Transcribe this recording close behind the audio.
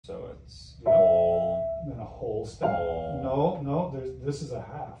notes. Yep. Whole. Then a whole step. Whole. No, this is a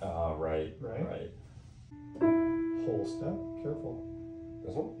half. Right. Whole step. Careful.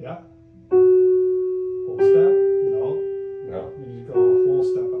 This one? Yeah. Whole step. No. No. You need to go a whole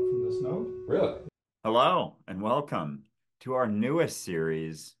step up from this note. Really? Hello and welcome to our newest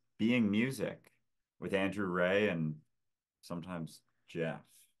series, Being Music, with Andrew Ray and sometimes Geoff.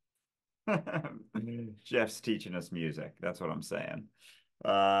 Geoff's teaching us music. That's what I'm saying.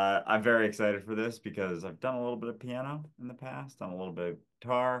 I'm very excited for this because I've done a little bit of piano in the past, done a little bit of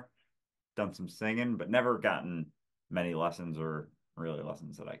guitar, done some singing, but never gotten many lessons or really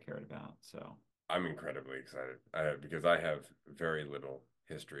lessons that I cared about. So I'm incredibly excited because I have very little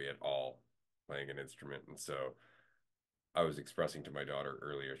history at all playing an instrument. And so I was expressing to my daughter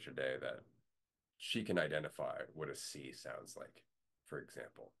earlier today that she can identify what a C sounds like, for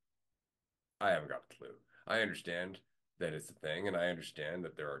example. I haven't got a clue. I understand that it's a thing, and I understand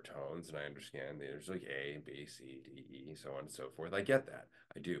that there are tones, and I understand that there's like A, B, C, D, E, so on and so forth. I get that.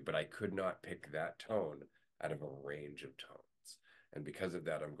 I do, but I could not pick that tone out of a range of tones. And because of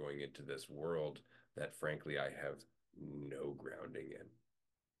that, I'm going into this world that, frankly, I have no grounding in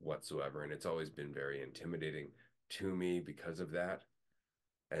whatsoever. And it's always been very intimidating to me because of that.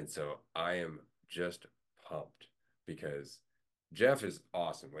 And so I am just pumped because Geoff is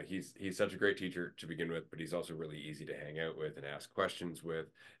awesome. Like he's such a great teacher to begin with, but he's also really easy to hang out with and ask questions with.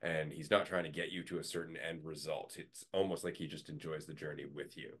 And he's not trying to get you to a certain end result. It's almost like he just enjoys the journey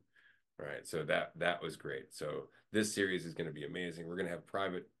with you. Right. So that was great. So this series is going to be amazing. We're going to have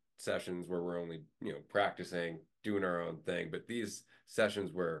private sessions where we're only, practicing, doing our own thing. But these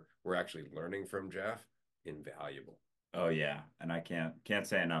sessions where we're actually learning from Geoff, invaluable. oh yeah, and I can't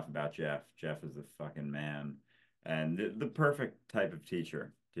say enough about Geoff. Geoff is the fucking man. And the perfect type of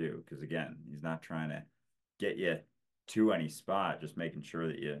teacher too, because again, he's not trying to get you to any spot, just making sure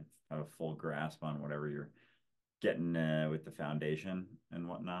that you have a full grasp on whatever you're getting with the foundation and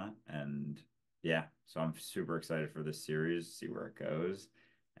whatnot. And yeah, so I'm super excited for this series, see where it goes.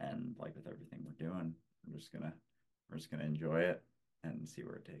 And like with everything we're doing, we're just gonna enjoy it and see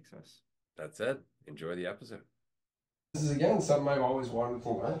where it takes us. That's it. Enjoy the episode. This is again something I've always wanted to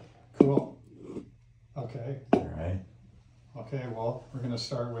learn. Cool. Okay. All right. Okay, well, we're going to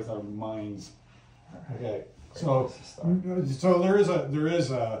start with our minds. Okay, so there is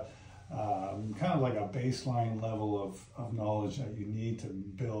a kind of like a baseline level of knowledge that you need to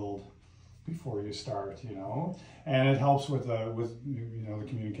build before you start, and it helps with the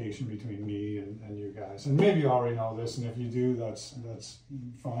communication between me and you guys. And maybe you already know this, and if you do, that's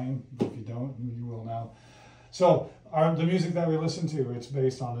fine. But if you don't, you will now. So the music that we listen to, it's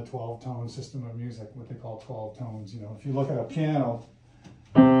based on the 12-tone system of music, what they call 12 tones. If you look at a piano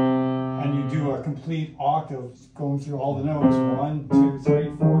and you do a complete octave going through all the notes, 1, 2,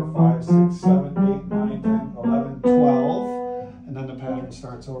 3, 4, 5, 6, 7, 8, 9, 10, 11, 12, and then the pattern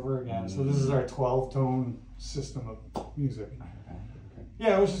starts over again. So this is our 12-tone system of music.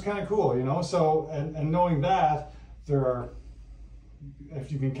 Yeah, which is kind of cool, So, and knowing that, there are, if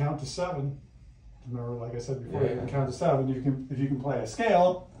you can count to 7, remember, like I said before, you can count to 7. If you can play a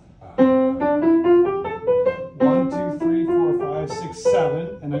scale, 1, 2, 3, 4, 5, 6,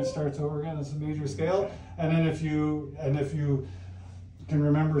 7, and then it starts over again as a major scale. And then if you can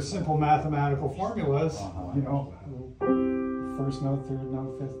remember simple mathematical formulas, first note, third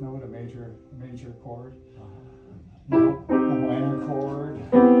note, fifth note, a major chord, a minor chord,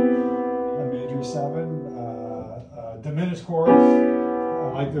 a major 7, diminished chords.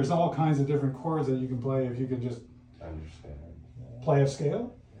 Like there's all kinds of different chords that you can play if you can just play a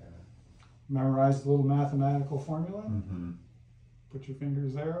scale, memorize the little mathematical formula, put your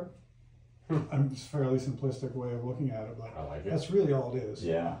fingers there. It's a fairly simplistic way of looking at it, but I like it. That's really all it is.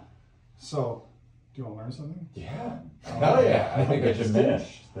 Yeah. So, do you want to learn something? Yeah. Hell yeah. I think the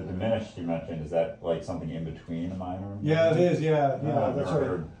diminished you mentioned, is that like something in between the minor? Yeah, it is. Yeah, that's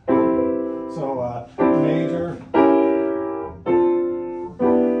right. So, major.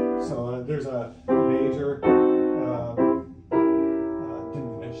 So there's a major,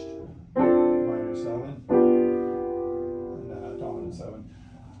 diminished, minor 7, and dominant 7.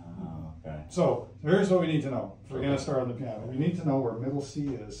 Okay. So here's what we need to know. If we're going to start on the piano, we need to know where middle C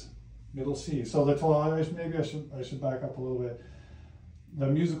is. Middle C. So the 12. Maybe I should back up a little bit. The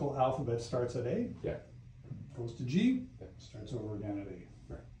musical alphabet starts at A. Yeah. Goes to G. Starts over again at A.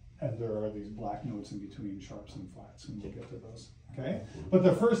 And there are these black notes in between, sharps and flats, and we'll get to those. Okay? But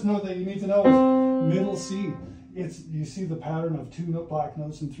the first note that you need to know is middle C. You see the pattern of 2 black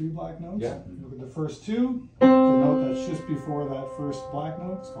notes and 3 black notes? Yeah. You look at the first 2, the note that's just before that first black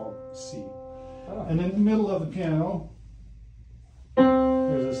note is called C. Oh. And in the middle of the piano,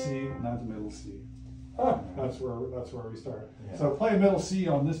 there's there's a C, and that's a middle C. Huh. That's where we start. Yeah. So play a middle C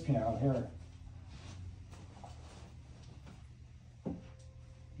on this piano here.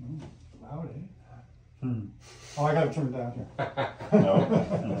 Loud, eh? Oh, I gotta turn it down here.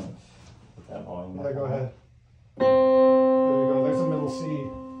 No. Put that volume Yeah, up. go ahead. There you go. There's a middle C.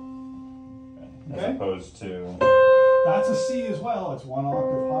 As Okay. opposed to. That's a C as well. It's one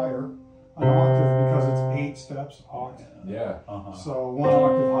octave higher. An octave because it's 8 steps octave. Yeah. So one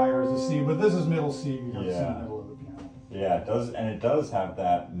octave higher is a C, but this is middle C because it's in Yeah. the middle of the piano. Yeah, it does, and it does have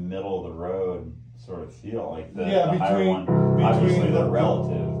that middle of the road sort of feel, like the, Yeah, the higher between- one. Obviously, between they're the-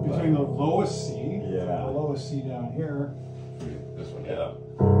 relative. Between the lowest C, Yeah. the lowest C down here, This one. Yeah.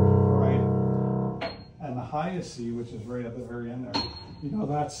 right, and the highest C, which is right at the very end there. You know,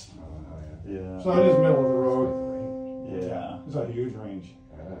 that's Yeah. so it is middle of the road. Yeah. It's a huge range.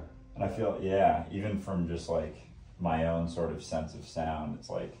 And I feel, yeah, even from just like my own sort of sense of sound, it's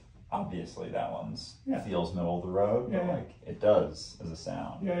like obviously that one's feels middle of the road, but Yeah. like it does as a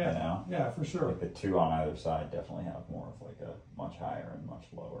sound. Yeah, yeah. You know? Yeah, for sure. Like the two on either side definitely have more of like a much higher and much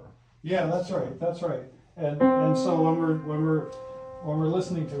lower. Yeah, that's right. That's right. And so when we're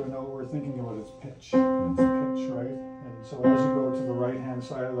listening to a note, we're thinking about its pitch. Its pitch, right? And so as you go to the right hand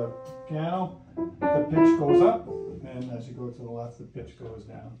side of the piano, the pitch goes up, and as you go to the left, the pitch goes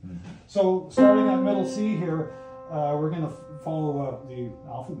down. So starting at middle C here, we're going to follow the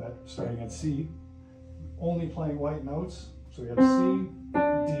alphabet starting at C, only playing white notes. So we have C,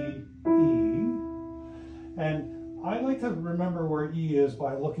 D, E, and I like to remember where E is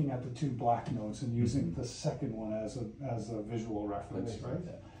by looking at the two black notes and using the second one as a visual reference, right?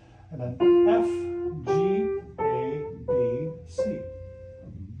 And then F, G, A, B, C.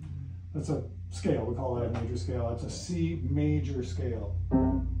 That's a scale. We call that a major scale. It's a C major scale.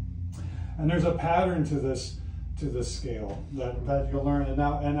 And there's a pattern to this scale that you'll learn. And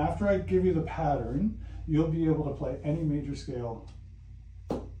after I give you the pattern, you'll be able to play any major scale.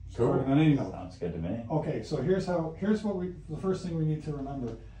 Starting on any note. Sounds good to me. Okay, so here's what the first thing we need to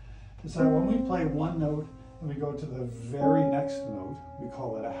remember is that when we play one note and we go to the very next note, we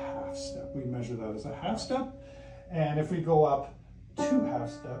call it a half step. We measure that as a half step. And if we go up 2 half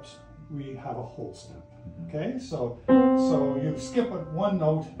steps, we have a whole step. Okay, so you skip one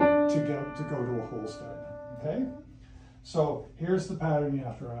note to go to a whole step. Okay, so here's the pattern you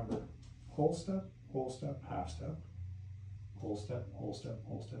have to remember: whole step, half step. Whole step, whole step,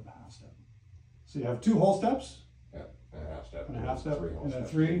 whole step, half step. So you have 2 whole steps, Yeah. And a half step. and a half step, Three whole and then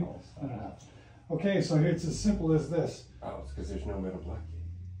steps. 3 and a half. Okay, so it's as simple as this. Oh, it's because there's no middle black key.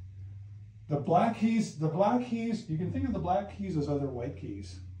 The black keys, you can think of the black keys as other white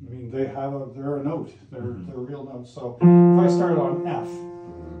keys. I mean, they're a note, they're real notes. So if I start on F,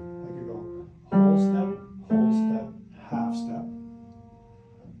 I could go whole step, half step,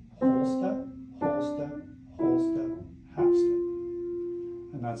 whole step, half step.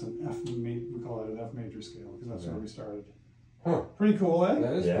 And that's an F major, we call it an F major scale because that's where we started. Huh. Pretty cool, eh?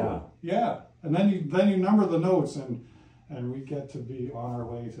 That is cool. Yeah. And then you number the notes and we get to be on our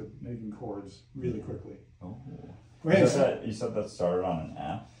way to making chords really quickly. Oh. Wait, You said that started on an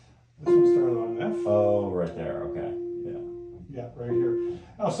F? this one started on an F. Oh, right there. Okay. Yeah. Yeah, right here.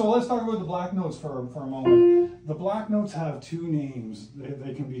 So let's talk about the black notes for a moment. The black notes have 2 names.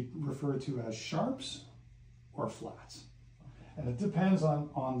 They can be referred to as sharps or flats. And it depends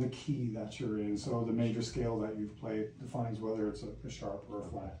on the key that you're in. So the major scale that you've played defines whether it's a sharp or a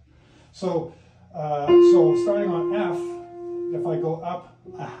flat. So starting on F, if I go up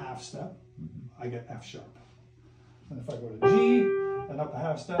a half step, I get F sharp. And if I go to G and up a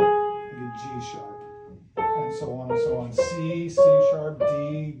half step, I get G sharp. And so on and so on. C, C sharp,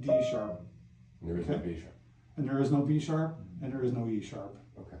 D, D sharp. There is no B sharp. And there is no B sharp, and there is no E sharp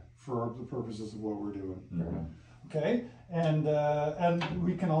Okay. for the purposes of what we're doing. Fair enough. Okay, and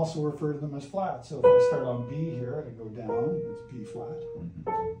we can also refer to them as flat. So if I start on B here and I go down, it's B flat,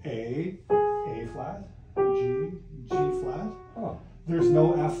 A flat, G flat. Oh. There's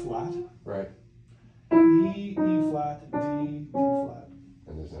no F flat, Right. E flat, D flat,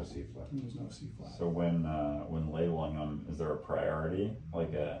 And there's no C flat. and there's no C flat. So when labeling them, is there a priority,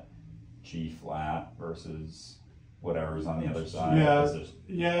 like a G flat versus whatever's on the other side? Yeah, Is it-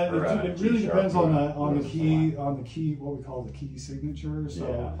 yeah. or It G really sharp depends or on a the key, what we call the key signature. So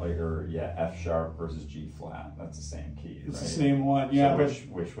yeah, F sharp versus G flat. That's the same key. it's right? the same one. Yeah. So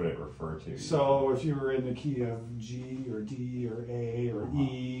which would it refer to? So if you were in the key of G or D or A or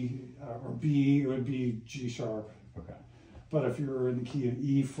E or B, it would be G sharp. Okay. But if you were in the key of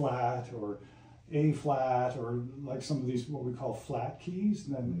E flat or A flat or like some of these what we call flat keys,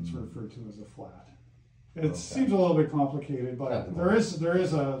 then it's referred to as a flat. It seems a little bit complicated, but there is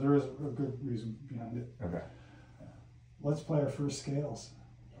a good reason behind it. Okay. Let's play our first scales.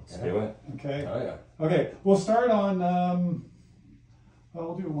 Let's do it. Okay. Oh yeah. Okay. We'll start on. Well,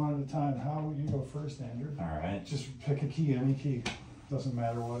 we'll do it one at a time. How you go first, Andrew? All right. Just pick a key, any key. Doesn't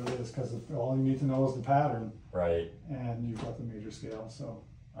matter what it is, because all you need to know is the pattern. Right. And you've got the major scale. So.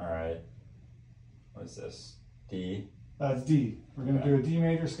 All right. What is this? D. That's D. We're gonna do a D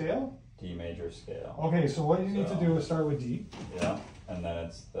major scale. D major scale. Okay. So what you need to do is start with D. Yeah. And then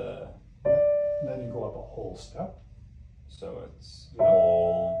it's the. Then you go up a whole step. So it's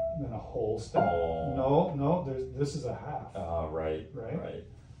whole. Then a whole step. Whole. No. This is a half. Right. Right.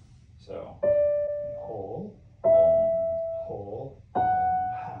 So. Whole. Whole.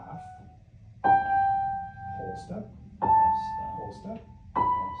 Half. Whole step. Whole step.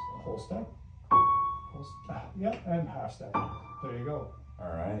 Whole step. Whole step. Yeah, and half step. There you go. All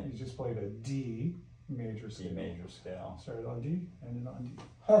right. You just played a D major scale. D major scale. Started on D, ended on D.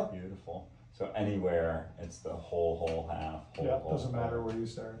 Huh. Beautiful. So anywhere it's the whole half. Doesn't matter where you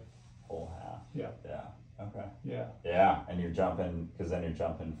start. Whole half. Yeah. Okay. Yeah. And you're jumping because then you're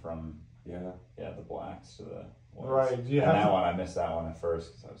jumping from Yeah. the blacks to the whites. Right. You and have that to, one I missed that one at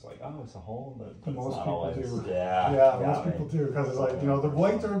first because I was like, oh, it's a whole, but it's most not people always. do. Yeah. Yeah, most got me. people do because it's like the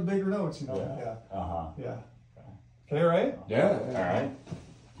whites are the bigger notes, Yeah. Yeah. Okay, right? Yeah. All right.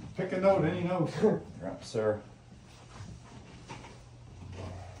 Pick a note, any note. You're up, sir.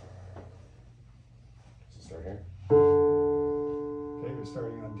 So start here. Okay, you're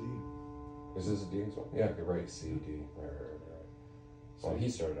starting on D. Is this a D as well? Yeah. Okay. Right. C D. Right. Well, he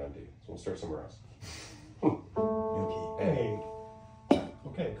started on D, so we'll start somewhere else. New key. A.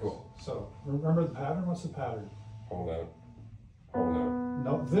 Okay, Cool. So remember the pattern? What's the pattern? Whole note. Whole note.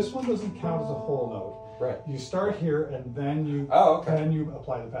 No, this one doesn't count as a whole note. Right. You start here and then you Okay.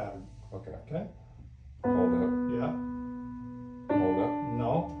 apply the pattern. Okay. Okay? Whole note. Yeah. Whole note.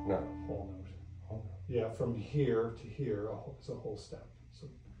 No. No. Whole note. Whole note. Yeah, from here to here is a whole step. So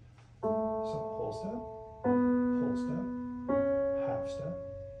whole step, half step.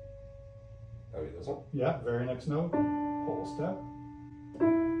 Oh, he doesn't. Yeah, very next note, whole step.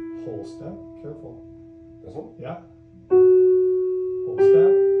 Careful. This one? Yeah. Whole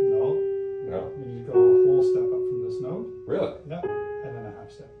step. No. No. You need to go a whole step up from this note. Really? Yeah. And then a half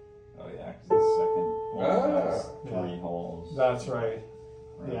step. Oh yeah, because the second one has Yeah. 3 holes. That's right.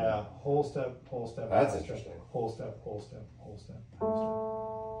 Right. Yeah. Whole step. That's half interesting. Step, whole step, half step.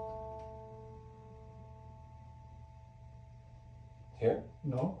 Here?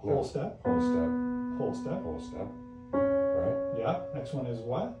 No. No. Whole step. Whole step. Whole step. Whole step. Right? Yeah. Next one is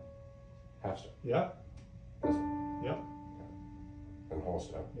what? Half step. Yeah. This one. Yep. And whole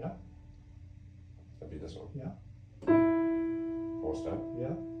step. Yeah. That'd be this one. Yeah. Whole step.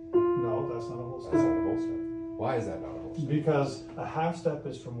 Yeah. No, that's not a whole That's step. not a whole step. Why is that not a whole step? Because a half step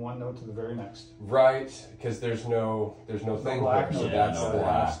is from one note to the very next. Right, because there's no thing black here, so note. that's no the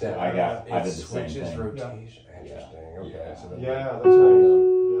black. half step. I did the It same switches thing. rotation. Interesting. Okay, Yeah. so then Yeah, that's whole right. note,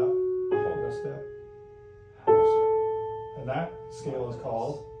 Yeah. whole Whole note, step. half step. And that scale is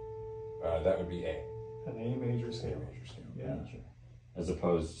called That would be A. an A major A scale. major scale. Yeah. As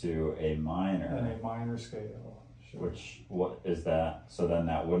opposed to a minor. And a minor scale. Sure. Which, what is that? So then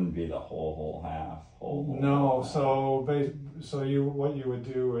that wouldn't be the whole half. No, so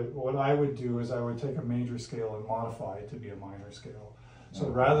what I would do is I would take a major scale and modify it to be a minor scale. So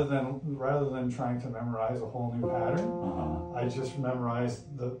Okay. rather than trying to memorize a whole new pattern, I just memorize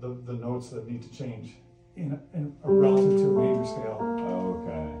the notes that need to change in relative to a major scale.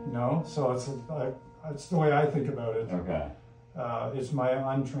 Okay. You know, so it's the way I think about it. Okay. It's my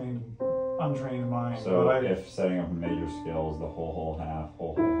untrained mind. So but if setting up a major scale is the whole half,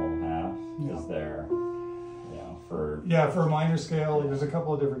 Yeah. is there, for for a minor scale, there's a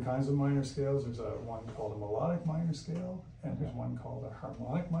couple of different kinds of minor scales. There's one called a melodic minor scale, and there's one called a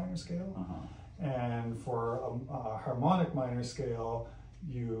harmonic minor scale. And for a harmonic minor scale,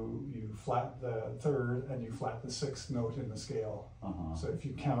 you flat the third and you flat the sixth note in the scale. So if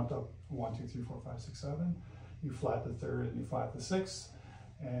you count up 1, 2, 3, 4, 5, 6, 7, you flat the third and you flat the sixth,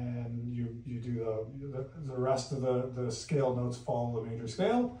 and you do the rest of the scale notes follow the major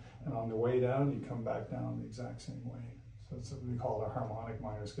scale, and on the way down you come back down the exact same way. So it's what we call it a harmonic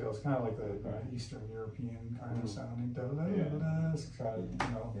minor scale. It's kind of like the Eastern European kind of sounding It's kind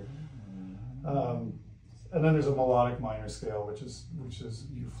of, and then there's a melodic minor scale, which is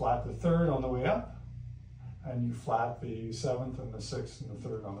you flat the third on the way up, and you flat the seventh and the sixth and the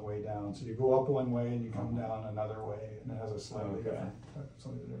third on the way down. So you go up one way and you come down another way, and it has a slightly different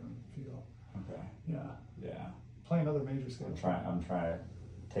feel. Okay. Yeah. Yeah. Play another major scale. I'm trying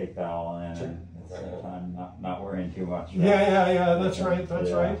to take that all in, and at the same time not worrying too much. Yeah. That's right.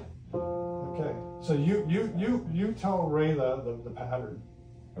 Okay. So you tell Ray the pattern.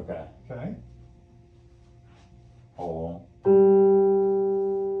 Okay. Okay. Whole.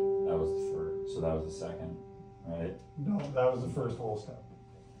 That was the first. So that was the second, right? No, that was the first whole step.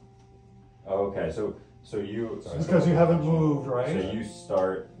 Oh, okay. So you. Because you haven't moved, right? So you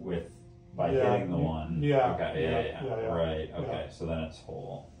start by hitting the one. Yeah. Okay. Yeah. Right. Okay. Yeah. So then it's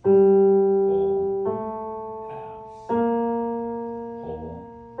whole.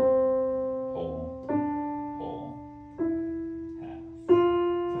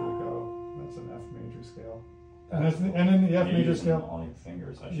 And in the F major scale, all your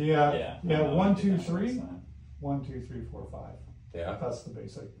fingers. Yeah. 1, 2, 3. 1, 2, 3, 4, 5. Yeah, that's the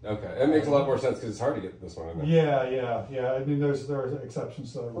basic. Okay, it makes a lot more sense because it's hard to get this one in there. Yeah. I mean, there's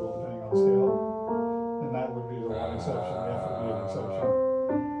exceptions to that rule depending on scale, and that would be the one exception. F would be an exception.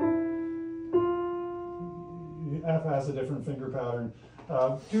 F has a different finger pattern.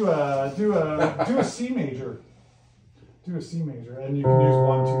 Do a C major. Do a C major, and you can use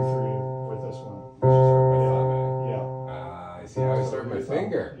 1, 2, 3 with this one. I see how I start my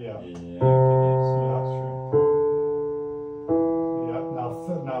finger. Yeah. Yeah. That's true. Yeah.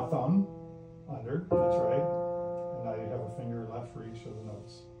 Now thumb under. That's right. And now you have a finger left for each of the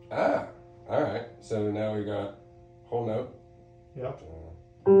notes. All right. So now we got whole note. Yep.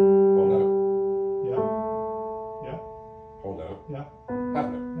 Whole note. Yeah. Yeah. Whole note. Yeah. Half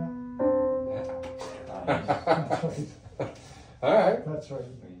note. Yeah. That's right. All right. That's right.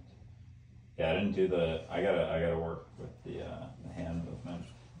 Yeah, I didn't do I gotta work with the hand movement.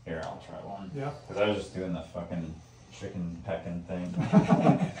 Here, I'll try one. Yeah. Because I was just doing the fucking chicken pecking thing.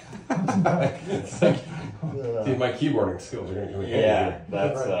 It's like, see, my keyboarding skills are going to come in handy here.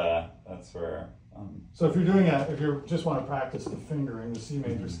 That's where. So if you just want to practice the fingering, the C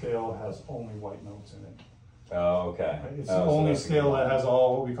major scale has only white notes in it. Oh, okay. It's the only scale that has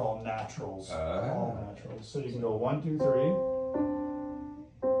all what we call naturals. All naturals. So you can go 1, 2, 3.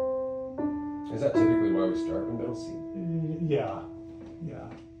 Is that typically why we start in middle C? Yeah.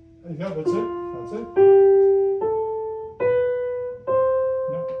 That's it.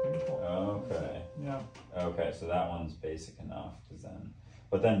 Yeah, beautiful. Okay. Yeah. Okay, so that one's basic enough,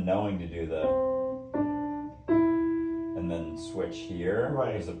 but then knowing to do and then switch here,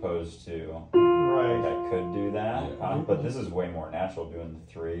 right, as opposed to, right, like I could do that, but this is way more natural doing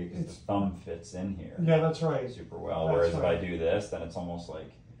the 3 because the thumb fits in here. Yeah, that's right. Super well. Whereas if I do this, then it's almost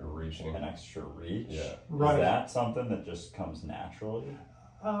like reaching an extra reach. Yeah. Right. Is that something that just comes naturally?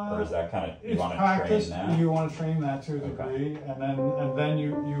 Or is that kind of you want to train that? You want to train that to a degree, and then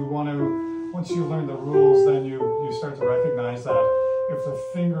you want to, once you learn the rules, then you start to recognize that if the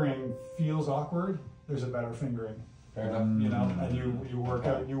fingering feels awkward, there's a better fingering. Fair enough. And you work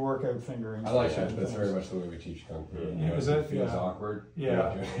out fingering. I like that. That's very much the way we teach Kung Fu. Is it feels awkward?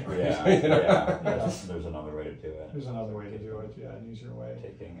 Yeah. There's another way to do it. There's another way to do it. Yeah, an easier way.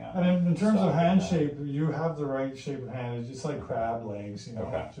 And in terms of hand shape, you have the right shape of hand. It's just like crab legs,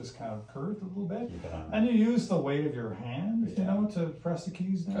 just kind of curved a little bit. And you use the weight of your hand, to press the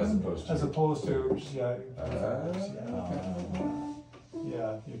keys down. As opposed to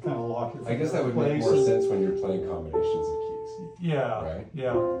yeah, you kind of lock your fingers. I guess that would make more sense when you're playing combinations of keys. Yeah. Right?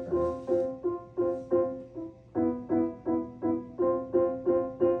 Yeah.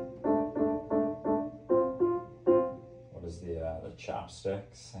 What is the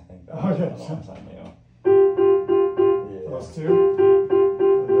chopsticks? I think that's the ones I knew. Yeah. Those two.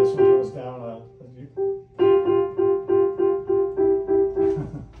 So this one goes down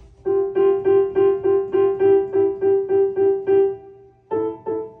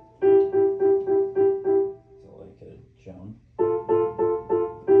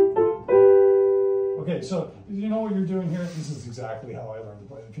so you know what you're doing here? This is exactly how I learned to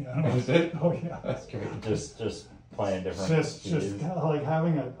play the piano. Is it? Oh yeah. That's great. Just playing different just like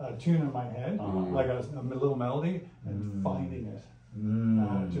having a tune in my head, like a little melody, and finding it.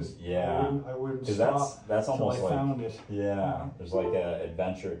 I wouldn't stop that's almost till I like found it. Yeah, there's like an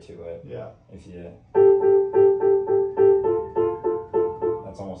adventure to it. Yeah.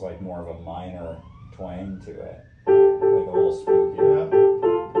 That's almost like more of a minor twang to it, like a little spooky.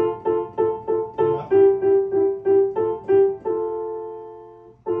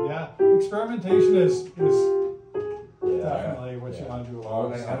 Yeah. Experimentation is definitely what you want to do.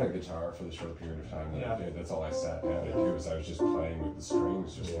 When I had a guitar for the short period of time that I did, that's all I sat down to do. Was I was just playing with the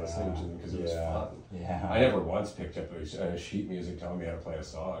strings, just listening to them because it was fun. Yeah. I never once picked up a sheet music telling me how to play a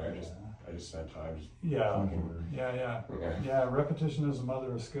song. I I just spent time just Yeah. fucking. Yeah. Repetition is the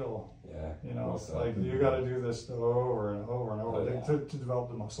mother of skill. Yeah. You know, well it's said. like you got to do this over and over and over Oh, yeah. to develop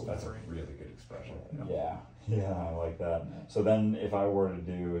the muscle That's a memory. really good expression. Yeah, I like that. So then if I were to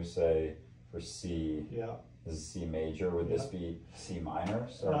do, say, for C, Yeah. this is C major, would this be C minor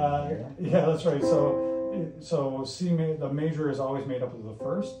starting here? Yeah, that's right. So the major is always made up of the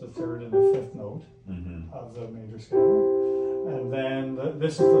first, the third, and the fifth note of the major scale, and then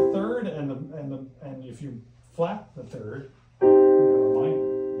this is the third, and if you flat the third, you got a minor.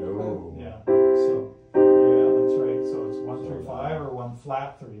 Oh. Yeah. So yeah, that's right. So it's 1 3 5 or 1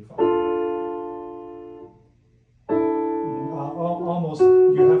 flat 3 5. Almost,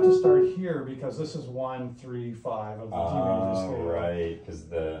 you have to start here because this is 1 3 5 of the D major scale. Right, because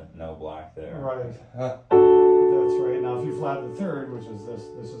the no black there. Right. That's right. Now, if you flat the third, which is this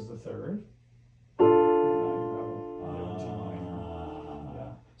is the third. And now you have a G minor.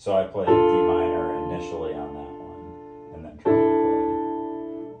 Yeah. So I played D minor initially on that one, and then tried to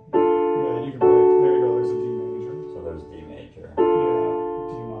Yeah, you can play. There you go. There's a D major. play. So there's D major. Yeah,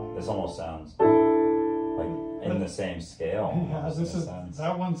 D minor. This almost sounds like in the same scale. Yeah, almost, this in a is sense.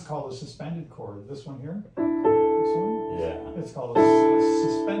 that one's called a suspended chord. This one here. This one. Yeah. It's called a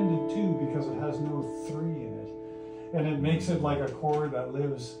suspended 2 because it has no 3 in it, and it makes it like a chord that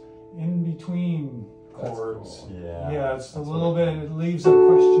lives in between That's chords. cool. Yeah. Yeah, it's a little bit. It leaves a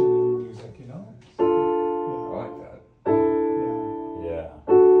question in music, you know. I like that. Yeah, Yeah.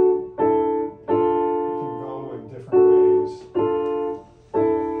 it can go in different ways.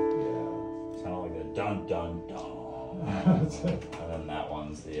 Yeah, Kind of like a dun dun dun. that's it. And then that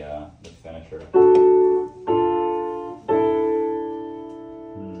one's the finisher.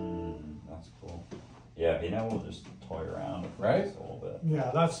 That's cool. Yeah, we'll just toy around with Right? this a little bit.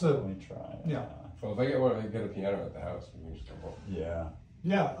 Yeah, that's Let the. me try. Yeah. Well, if I get a piano at the house, we can just come home. Yeah.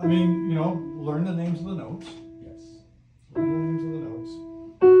 Yeah, I mean, you know, learn the names of the notes. Yes. Learn the names of the notes,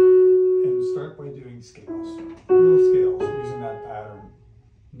 and start by doing scales. Little scales using that pattern.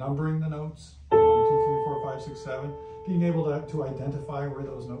 Numbering the notes. 1 2 3 4 5 6 7. Being able to identify where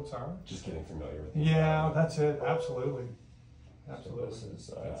those notes are. Just getting familiar with it. Yeah, that's it. Absolutely. So Absolutely. this is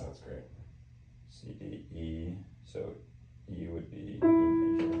That sounds great. C, D, E. So E would be E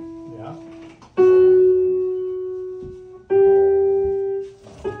major. Yeah.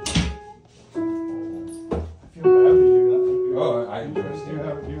 I feel bad for you. Oh, I enjoy You standing.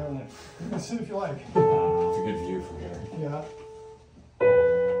 have you can sit if you like. It's a good view from here. Yeah.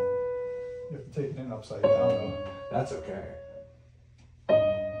 You have to take it in upside down though. That's okay.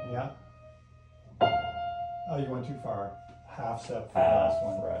 Yeah. Oh, you went too far. Half step for the Half, last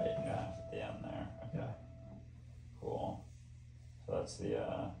one. right. Yeah. At the end there. Okay. Yeah. Cool. So that's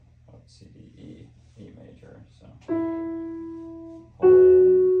the C, D, E, E major. So.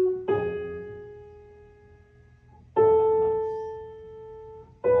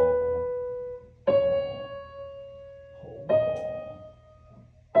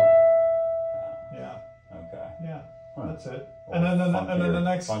 Yeah. Okay. Yeah. Huh. That's it. Well, And then the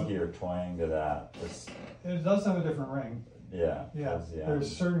next. funkier twang to that. It does have a different ring. Yeah. Yeah. 'cause,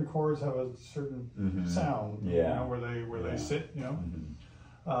 There's certain chords have a certain sound. Yeah. You know, where they sit. You know.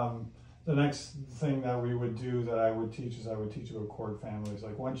 Mhm. The next thing that we would do that I would teach is I would teach about chord families.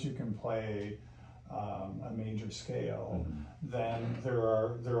 Like once you can play a major scale, then there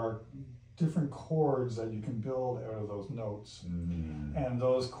are different chords that you can build out of those notes, and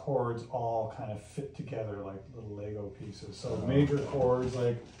those chords all kind of fit together like little Lego pieces. So major chords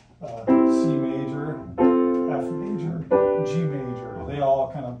like C major, F major, G major, they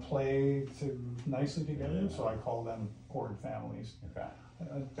all kind of play nicely together. So I call them chord families. Okay.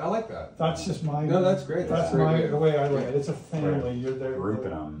 I like that. That's just my. No, that's great. That's great. the way I look at it. It's a family. You're there.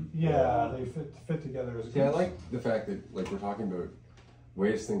 Grouping them. Yeah, they fit together as a Yeah, I group. like the fact that like we're talking about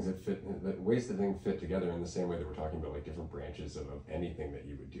ways things that things fit together in the same way that we're talking about like different branches of anything that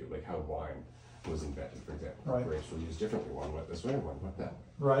you would do, like how wine was invented, for example. Right. Grapes were used differently. One went this way, one went that way.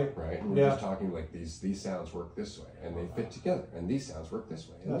 Right. Right. And we're just talking like these sounds work this way, and they fit together, and these sounds work this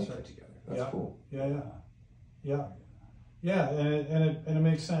way, and That's they right. fit together. That's cool. Yeah, and it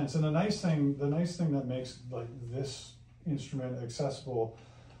makes sense. And the nice thing that makes like this instrument accessible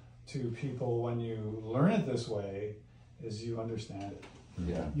to people when you learn it this way is you understand it.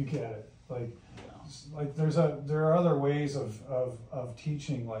 Yeah. You get it. Like there are other ways of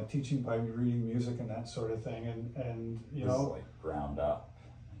teaching, like teaching by reading music and that sort of thing, and you This know, is like ground up,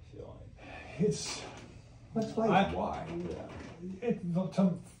 I feel like. it's Let's play why.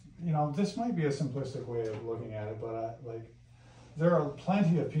 you know, this might be a simplistic way of looking at it, but there are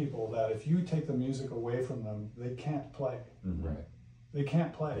plenty of people that if you take the music away from them, they can't play. Mhm. Right. They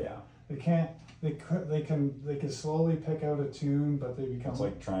can't play. Yeah. They can't. They can slowly pick out a tune, but they become. It's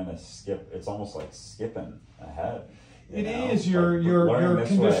like trying to skip. It's almost like skipping ahead. It is. You're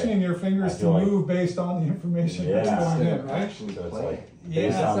conditioning your fingers to move based on the information that's going in, right? Actually, so it's playing. like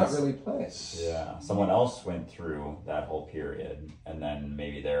It's not really playing. Yeah, someone else went through that whole period, and then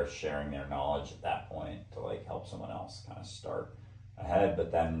maybe they're sharing their knowledge at that point to like help someone else kind of start ahead.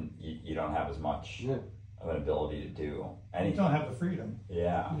 But then you don't have as much of an ability to do anything. You don't have the freedom.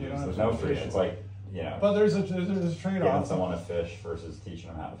 Yeah, there's no freedom. It's like But there's a trade-off. Giving someone a fish versus teaching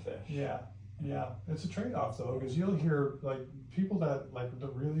them how to fish. Yeah, it's a trade-off though, because you'll hear like people that like the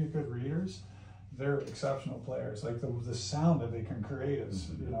really good readers, they're exceptional players. Like the sound that they can create is,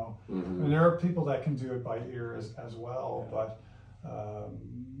 and there are people that can do it by ear as well.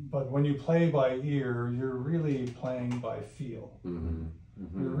 But when you play by ear, you're really playing by feel.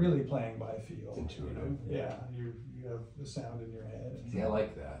 You're really playing by feel. Intuitive. You have the sound in your head. See, I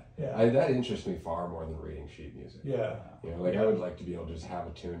like that. Yeah. That interests me far more than reading sheet music. Yeah. I would like to be able to just have a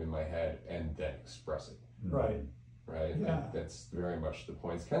tune in my head and then express it. Right. Right? Yeah. Like, that's very much the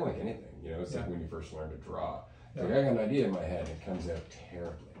point. It's kind of like anything, it's like when you first learn to draw. It's Yeah. like, I got an idea in my head, it comes out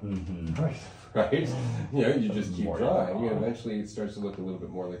terribly. Right. Right? You just keep More drawing, and eventually it starts to look a little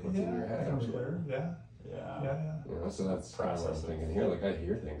bit more like what's in your head. So that's kind of what I'm thinking here. Like, I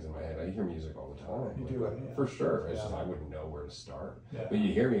hear things in my head. I hear music all the time. You do it, for sure. It's just I wouldn't know where to start. Yeah. But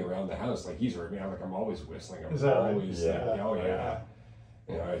you hear me around the house, like he's heard me. I'm always whistling. I'm Is that right? always Yeah.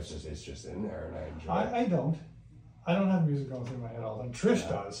 It's just in there, and I enjoy it. I don't. I don't have music going through my head all the time. Trish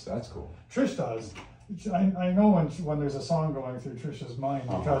does. That's cool. Trish does. I know when there's a song going through Trish's mind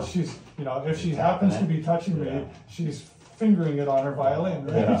because she's, if she happens to be touching me, she's fingering it on her violin,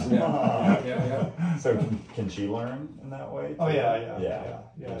 right? Yeah. So can she learn in that way? Oh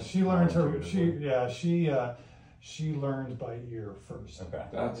yeah. She learned she learned by ear first. Okay.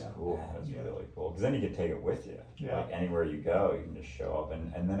 That's cool. That's really cool. Because then you can take it with you. Yeah. Like anywhere you go, you can just show up,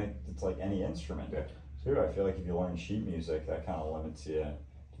 and then it's like any instrument. Too. I feel like if you learn sheet music, that kind of limits you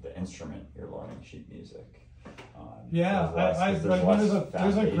to the instrument you're learning sheet music.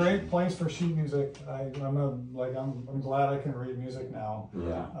 There's a great place for sheet music. I'm glad I can read music now.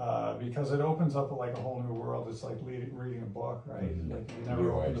 Yeah. Because it opens up a whole new world. It's like reading a book, right? Like you never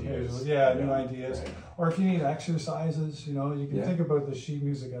New open the ideas. pages. New ideas. Right. Or if you need exercises, you can think about the sheet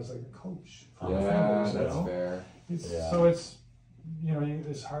music as like a coach. That's fair. So it's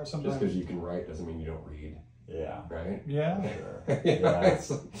it's hard sometimes. Just because you can write doesn't mean you don't read. Yeah. Right? Yeah.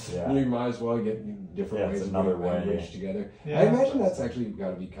 Sure. You might as well get different ways of putting language together. Yeah. I imagine that's actually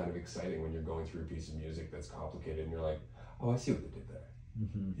got to be kind of exciting when you're going through a piece of music that's complicated and you're like, oh, I see what they did there.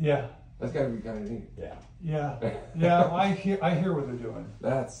 Yeah. That's got to be kind of neat. Yeah. I hear what they're doing.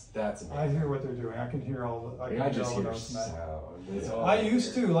 That's amazing. I hear what they're doing. I can hear all the. I just hear sound. I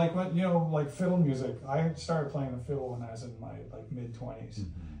used to like fiddle music. I started playing the fiddle when I was in my mid-20s.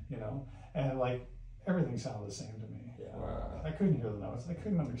 And everything sounded the same to me. Wow. I couldnly hear the notes. I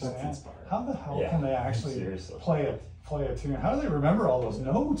couldn't understand. That's inspiring. How the hell can they actually Seriously. play a tune? How do they remember all those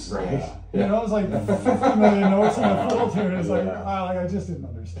notes? Right. It's like 50 million notes in a fiddle tune. It's I just didn't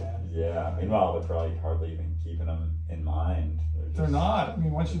understand. Yeah. Meanwhile, they're probably hardly even keeping them in mind. They're not. I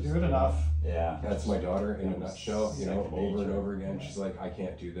mean, once you do it enough. Yeah. That's my daughter in a nutshell. Second Over and nature. over again. She's like, I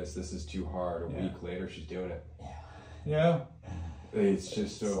can't do this. This is too hard. A week later, she's doing it. Yeah. It's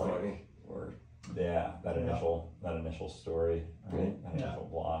just so funny. That initial story, right? That initial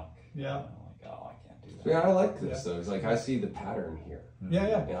block. Yeah. I can't do that. Yeah, I like this though. It's like I see the pattern here.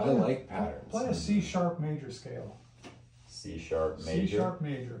 Yeah. I like patterns. Play a C sharp major scale. C sharp major. C sharp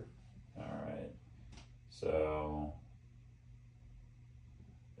major. All right. So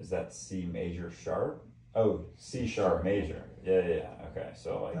is that C major sharp? Oh, C sharp major. Yeah. Okay.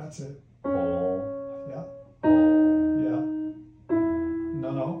 So That's it. whole. Yeah.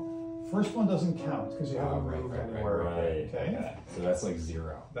 No. First one doesn't count because you haven't moved anywhere. Right. Okay. So that's like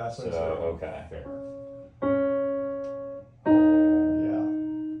 0. That's So like zero. okay. Fair.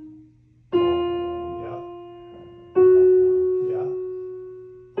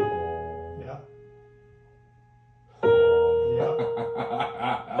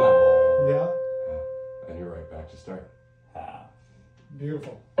 Yeah. And you're right back to start. Half.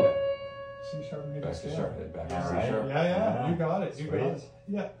 Beautiful. C sharp major Back to scale. start. Back to All C right. sharp. Yeah. You got it. You got it. Sweet.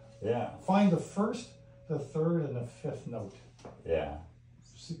 Yeah. Yeah. Find the first, the third, and the fifth note. Yeah.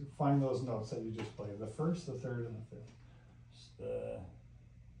 Find those notes that you just played. The first, the third, and the fifth. Just the.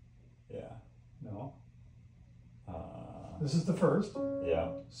 Yeah. No. This is the first. Yeah.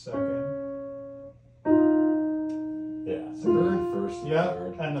 Second. Yeah. Third. First, Yeah.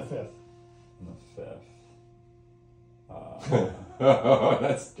 third. And the fifth. And the fifth. Oh,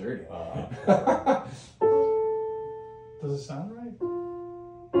 that's dirty. Does it sound right?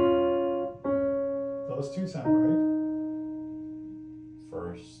 Those two sound right.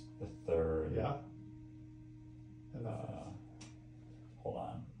 First, the third. Yeah. And Hold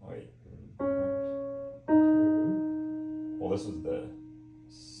on. Wait. two. Well, this was the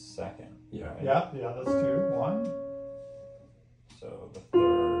second. Yeah. Right? Yeah, that's two. One. So the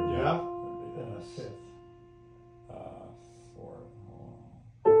third. Yeah. Would be And a this. fifth. Fourth.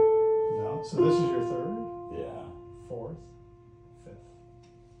 No. So this is your third, Yeah. fourth, fifth.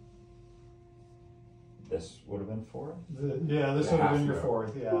 This would have been fourth. Yeah, this The would have half been your note.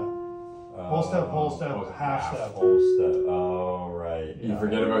 fourth. Yeah. Whole step, half step. Whole step. Oh, right. You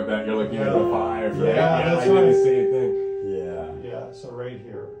forget about that. You're looking at the 5. Right? Yeah, that's I did right. the same thing. Yeah. Yeah. So right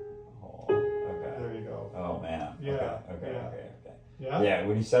here. Oh, okay. There you go. Oh man. Yeah, Okay. yeah. Okay. Yeah. Yeah.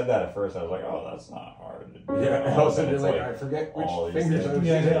 When you said that at first, I was like, "Oh, that's not hard to do." Yeah. All of a sudden, It's you're like, I forget all which these fingers I things. was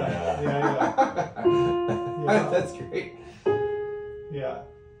Yeah, using. Yeah. That's great. Yeah.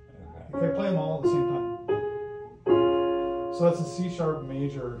 Okay. Okay, play them all at the same time. So that's a C sharp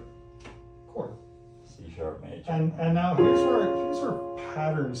major chord. C sharp major. And now here's where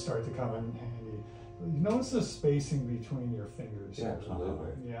patterns start to come in handy. You notice the spacing between your fingers. Yeah,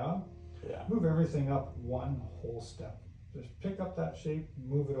 absolutely. Yeah. Yeah. Move everything up one whole step. Just pick up that shape,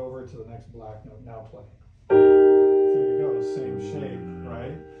 move it over to the next black note. Now play. There you go, same shape,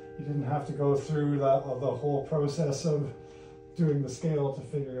 right? You didn't have to go through the whole process of doing the scale to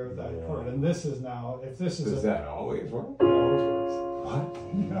figure out that chord. And this is now, if this is Does that always work? it always works. What?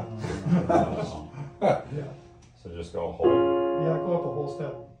 Yeah. Oh. Yeah. So just go hold. Yeah, go up a whole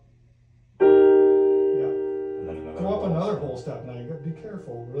step. Yeah. And then another Go up whole another step. whole step. Now you got to be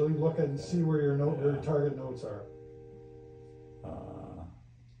careful. Really look and see where your note, your target notes are.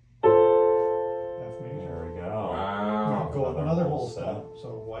 F major. There we go. Wow. Now go up Another another whole whole step. step. So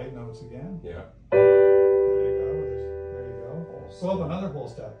white notes again. Yeah. There you go. There you go. Go up another whole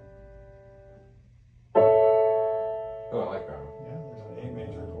step. Oh, I like that one. Yeah, there's an A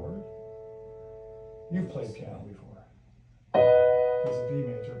major chord. You've played piano before. There's a B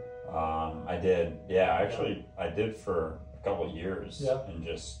major. I did. Yeah, actually, I did for a couple of years. Yeah. And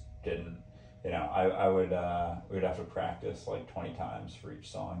just didn't. You know, I would we'd have to practice like 20 times for each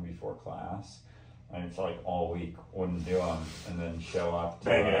song before class. And it's like all week wouldn't do them, and then show up to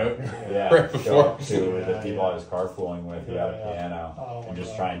Bang it out. Yeah, Right show before. up to the people I was carpooling with who had a Yeah. piano, Oh, and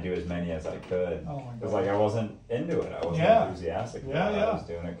just my try God. and do as many as I could. Oh my Because God. like I wasn't into it, I wasn't Yeah. enthusiastic. Yeah, about it. yeah. I was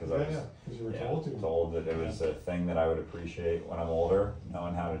doing it because I was Because you were told to. told that it was a thing that I would appreciate when I'm older,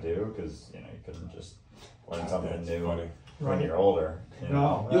 knowing how to do. Because you know you couldn't just learn something That's new funny. when Right. you're older. You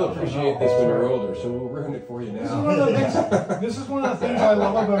know? No. You'll appreciate this when you're older, so we'll ruin it for you This is now. one of the things. This is one of the things I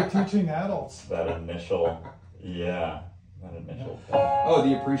love about teaching adults. That initial, that initial. Oh,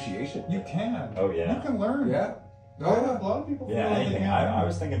 the appreciation. You can. Oh, yeah. You can learn. Yeah. A Oh, yeah. lot of people feel Yeah, like they anything. can't I learn.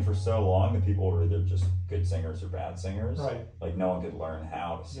 was thinking for so long that people were either just good singers or bad singers. Right. Like no one could learn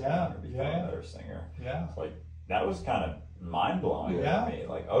how to sing Yeah, or become yeah. a better singer. Yeah. Like that was kind of mind blowing Yeah. to me.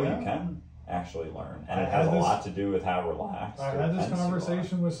 Like, oh, Yeah. you can actually learn, and I it has a had this- lot to do with how relaxed. I or had this tense you are.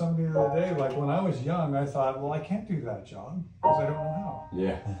 conversation with somebody the other day. Like when I was young, I thought, well, I can't do that job because I don't know how.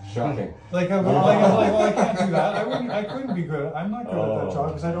 Yeah. Shocking. Like I'm like, well, I can't do that. I couldn't be good. I'm not good at that job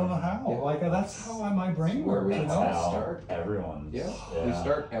because I don't know how. Yeah. Like that's how my brain Where works. we You That's know, how start. everyone's. Yeah. We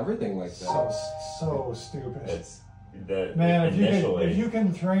start everything like that. so stupid. It's the Man, initially. if you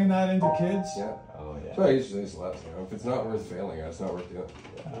can train that into kids, Yeah. Oh yeah. So I used to say this last, if it's not worth failing at, it's not worth doing.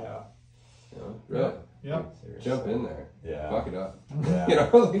 yeah, You know, really. yeah. Seriously. Jump in there. Yeah. Fuck it up. Yeah. You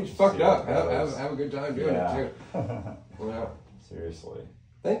know, like, fuck it See up. what goes. Have a good time doing Yeah. it too. Wow. Seriously.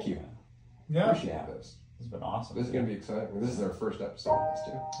 Thank you. Yeah, Appreciate Yeah. this. It's been awesome. This is going to be exciting. This is our first episode of this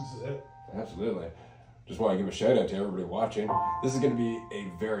too. this is it. Absolutely. Just want to give a shout out to everybody watching. This is going to be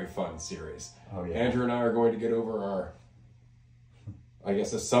a very fun series. Oh yeah. Andrew and I are going to get over our, I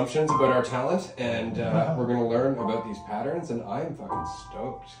guess, assumptions about our talent, and we're going to learn about these patterns, and I'm fucking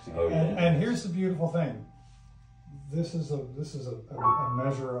stoked to get Oh, yeah. And here's the beautiful thing. This is a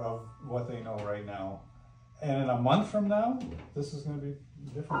measure of what they know right now, and in a month from now, this is going to be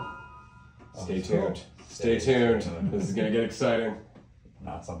different. Stay Cool. tuned. Stay tuned. This is going to get exciting.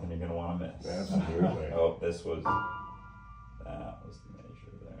 Not something you're gonna want to miss. Absolutely. Oh, that was the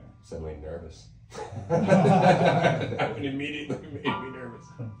measure there. Suddenly nervous. That one immediately made me nervous.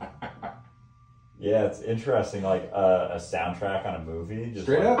 Yeah, it's interesting. Like a soundtrack on a movie, just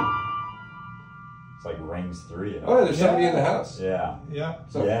Straight like, up. It's like rings through you. Oh, there's somebody in the house. Yeah. Yeah,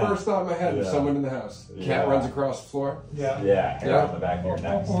 So Yeah. first thought in my head, there's Yeah. someone in the house. Cat Yeah. runs across the floor. yeah, Yeah. Hair Yeah. on the back of your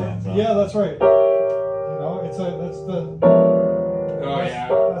neck stands up. yeah. That's right. You know, that's the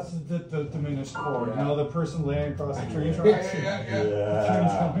That's the diminished chord. You know, the person laying across the train tracks.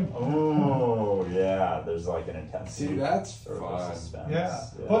 Oh, yeah. There's like an intensity. See, that's sort of fun. suspense. Yeah,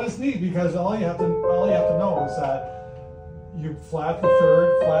 but it's neat because all you have to know is that you flat the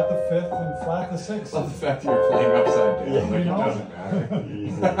third, flat the fifth, and flat the sixth. Love the fact that you're playing upside down. Yeah, Like, you it know? doesn't matter.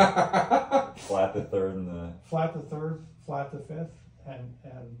 Easy. Flat the third and the Flat the third, flat the fifth,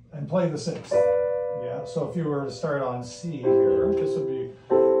 and play the sixth. Yeah. So if you were to start on C here, this would be.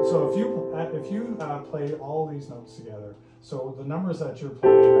 So if you play all these notes together, so the numbers that you're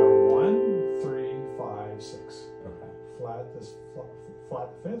playing are 1, 3, 5, 6. okay. Flat flat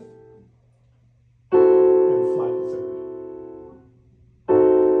the fifth, and flat the third.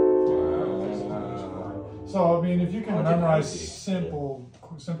 So I mean, if you can Okay, memorize I see. simple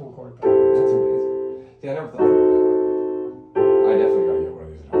chord patterns. That's amazing. See, I never thought of it that way. I definitely gotta get one of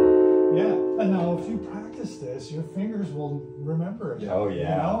these at home. Yeah, and now if you practice this, your fingers will remember it. Oh,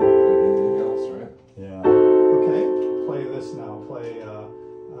 yeah. You know? Like anything else, right? Yeah. Okay, play this now. Play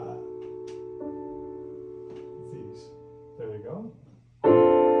these. There you go.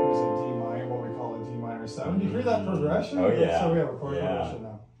 There's a D minor, what we call a D minor 7. Do you hear that progression? Oh, yeah. So we have a chord Yeah. progression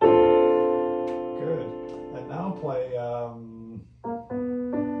now. Good. And now play.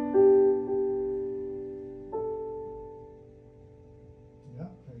 Yeah,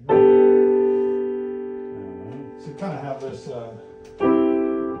 there you go. So you kind of have this. You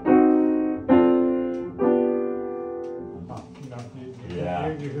know, Yeah.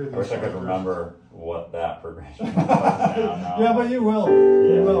 you hear I wish I these could chords. remember what that progression was. Now. Yeah, but you will.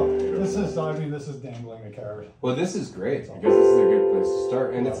 Yeah. You will. This is dangling the carrot. Well, this is great because this is a good place to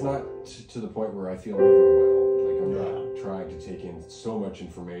start, and it's not to the point where I feel overwhelmed. Like I'm not trying to take in so much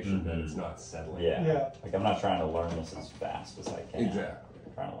information that it's not settling. Yeah. Yeah. Like I'm not trying to learn this as fast as I can. Exactly.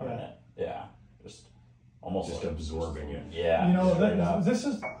 I'm trying to learn it. Yeah. Just almost Just like absorbing it. Yeah. You know, straight up. this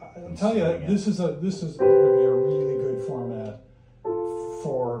is. I'll tell you, Consuming it. this would be a really good format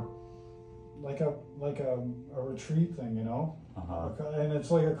for like a retreat thing, you know. And it's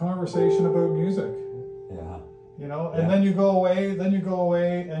like a conversation about music. Yeah. You know, and then you go away,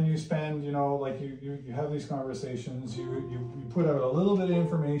 and you spend, you know, like you have these conversations, you put out a little bit of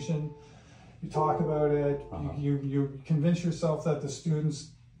information, you talk about it, you convince yourself that the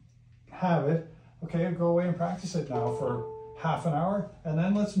students have it. Okay, go away and practice it now for half an hour, and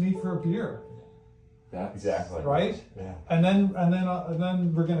then let's meet for a beer. That's Exactly. Right? Yeah. And then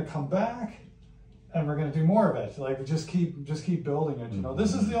we're gonna come back, and we're gonna do more of it. Like just keep building it. You know,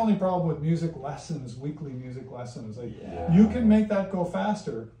 this is the only problem with music lessons, weekly music lessons. Like you can make that go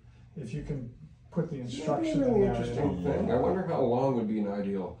faster if you can put the instruction That's a really in there. interesting thing. I wonder how long would be an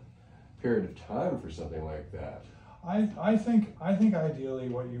ideal period of time for something like that. I think ideally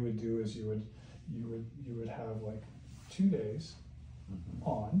what you would do is you would have like 2 days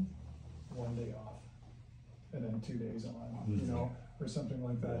on, 1 day off, and then 2 days on, you know, or something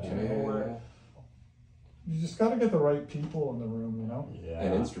like that. You know, where you just got to get the right people in the room, you know, Yeah.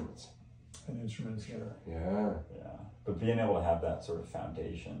 And instruments. and instruments. Sure. Yeah. Yeah. But being able to have that sort of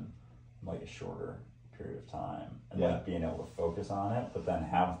foundation, like a shorter period of time, and like being able to focus on it, but then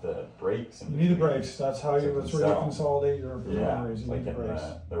have the breaks. You need the breaks. That's how you. That's where you consolidate your memories. You like need the in breaks.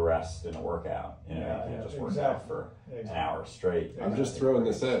 the rest in a workout. You know, you can't just work out for an hour straight. I'm just throwing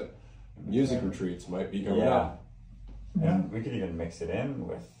this out. Music retreats might be coming up. Yeah. And we could even mix it in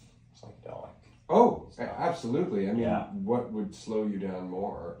with psychedelic. Oh, absolutely. I mean, Yeah. what would slow you down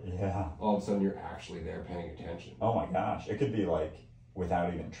more? Yeah. All of a sudden, you're actually there paying attention. Oh my gosh. It could be like,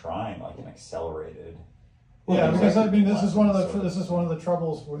 without even trying, like an accelerated. Yeah, because I mean, this is one of the Sort of.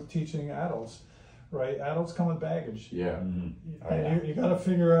 troubles with teaching adults, right? Adults come with baggage. Yeah. Mhm. Oh, And yeah. you got to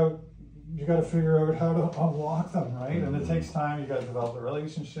figure out how to unlock them, right? And it takes time. You got to develop a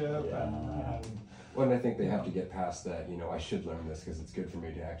relationship, and Well, and I think they have to get past that. You know, I should learn this because it's good for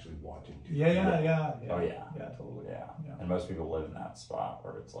me to actually want to do. yeah. Oh, yeah. Yeah, totally. Yeah. Yeah. And most people live in that spot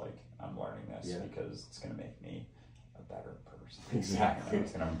where it's like, I'm learning this Yeah. because it's going to make me a better person. Exactly. You know,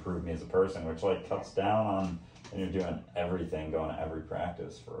 it's going to improve me as a person, which like cuts down on, and you're doing everything, going to every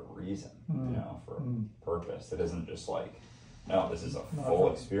practice for a reason, you know, for a purpose. It isn't just like, no, this is a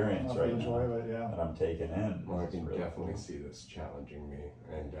full experience right now that I'm taking in. Well, I It's can really definitely cool. see this challenging me,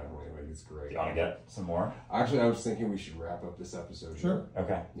 and definitely like it's great. Do you want to get some more? Actually, I was thinking we should wrap up this episode. Sure.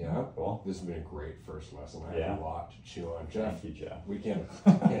 Okay. Yeah. Cool. This has been a great first lesson. I Yeah. have a lot to chew on, Jeff. Thank you, Jeff. We can't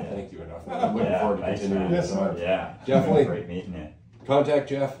thank you enough. Man. I'm looking forward to thanks, continuing man. this on. Yeah. Definitely. Great meeting you. Contact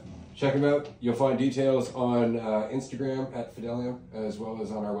Jeff. Check him out. You'll find details on Instagram at Fidelium, as well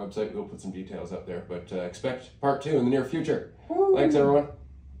as on our website. We'll put some details up there. But expect part 2 in the near future. Thanks, everyone.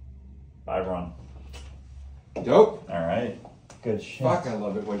 Bye, everyone. Dope. All right. Good shit. Fuck, I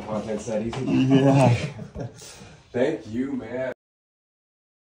love it when content's that easy. Yeah. Thank you, man.